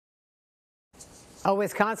A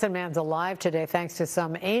Wisconsin man's alive today thanks to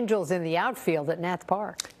some angels in the outfield at Nats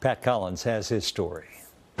Park. Pat Collins has his story.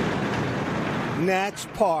 Nats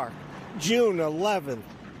Park, June 11th,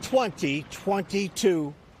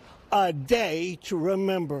 2022. A day to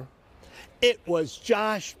remember. It was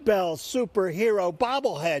Josh Bell's superhero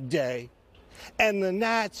bobblehead day, and the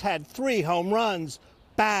Nats had 3 home runs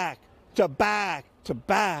back to back to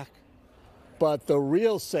back. But the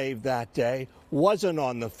real save that day wasn't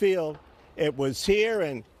on the field. It was here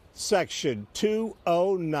in section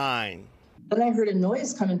 209. Then I heard a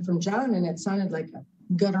noise coming from John, and it sounded like a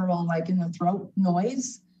guttural, like in the throat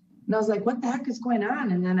noise. And I was like, what the heck is going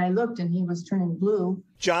on? And then I looked, and he was turning blue.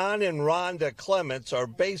 John and Rhonda Clements are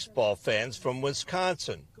baseball fans from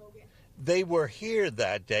Wisconsin. They were here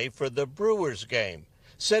that day for the Brewers game,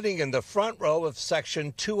 sitting in the front row of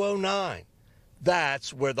section 209.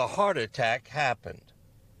 That's where the heart attack happened.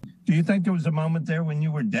 Do you think there was a moment there when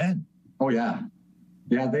you were dead? Oh, yeah.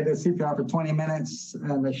 Yeah, they did CPR for 20 minutes,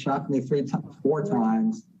 and they shocked me 4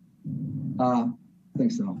 times. I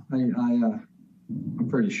think so. I'm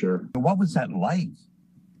pretty sure. What was that like?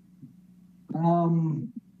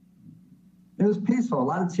 It was peaceful. A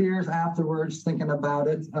lot of tears afterwards, thinking about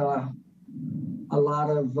it. A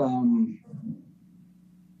lot of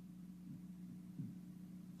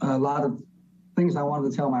things I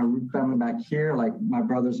wanted to tell my family back here, like my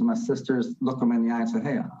brothers and my sisters, look them in the eye and say,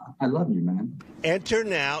 hey, I love you, man. Enter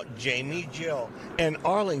now Jamie Jill, an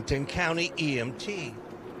Arlington County EMT,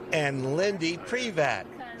 and Lindy Prevatt,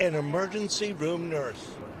 an emergency room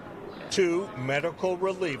nurse. 2 medical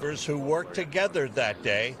relievers who worked together that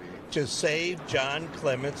day to save John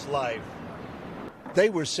Clements' life. They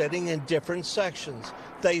were sitting in different sections.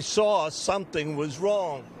 They saw something was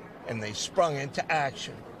wrong, and they sprung into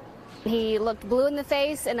action. He looked blue in the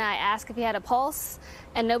face, and I asked if he had a pulse,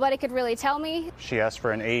 and nobody could really tell me. She asked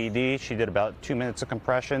for an AED. She did about 2 minutes of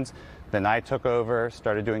compressions. Then I took over,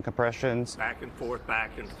 started doing compressions. Back and forth,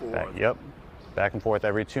 back and forth. Yep, back and forth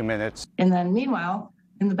every 2 minutes. And then meanwhile,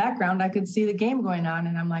 in the background, I could see the game going on,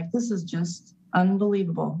 and I'm like, this is just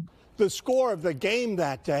unbelievable. The score of the game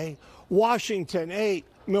that day, Washington 8,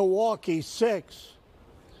 Milwaukee 6.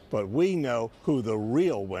 But we know who the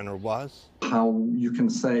real winner was. How you can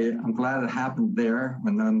say, I'm glad it happened there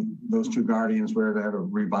when then those 2 guardians were there to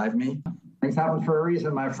revive me. Things happen for a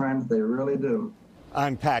reason, my friend. They really do.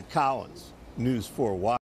 I'm Pat Collins, News 4 Washington.